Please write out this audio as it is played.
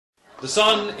The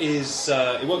sun is,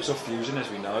 it works off fusion, as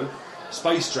we know.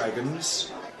 Space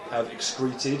dragons have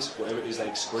excreted, whatever it is they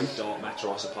excrete, dark matter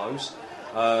I suppose,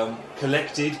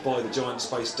 collected by the giant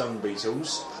space dung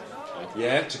beetles,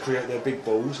 yeah, to create their big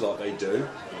balls like they do.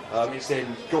 It's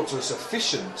then got to a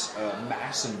sufficient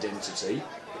mass and density,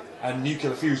 and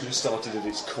nuclear fusion has started at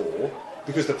its core,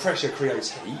 because the pressure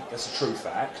creates heat, that's a true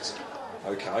fact,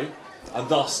 okay, and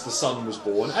thus the sun was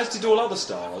born, as did all other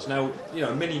stars. Now, you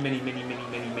know, many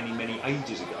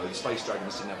ages ago, the space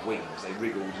dragons didn't have wings. They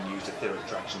wriggled and used etheric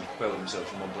attraction to propel themselves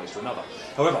from one place to another.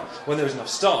 However, when there was enough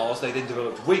stars, they then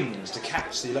developed wings to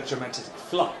catch the electromagnetic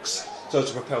flux so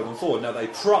as to propel them forward. Now, they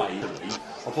prey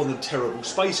upon the terrible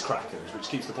space krakens, which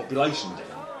keeps the population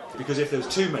down. Because if there was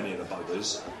too many of the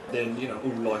buggers, then, you know,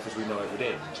 all life as we know it would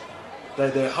end.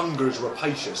 Their hunger is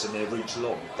rapacious and their reach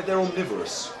long. They're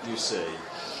omnivorous, you see,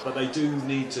 but they do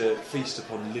need to feast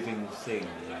upon living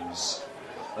things.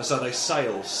 And so they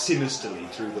sail sinisterly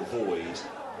through the void,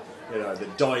 you know, the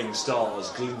dying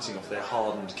stars glinting off their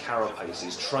hardened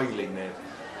carapaces, trailing their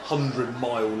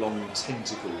 100-mile-long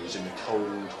tentacles in the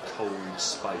cold, cold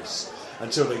space,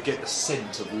 until they get the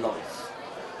scent of life.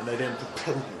 And they then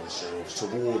propel themselves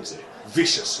towards it,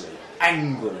 viciously,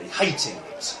 angrily, hating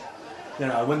it. You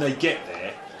know, when they get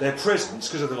there, their presence,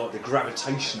 because of the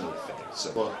gravitational effects.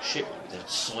 Well, shit, the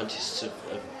scientists have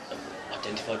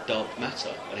identified dark matter,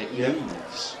 and it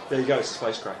moves. There you go, it's a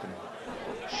space kraken.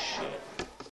 Shit.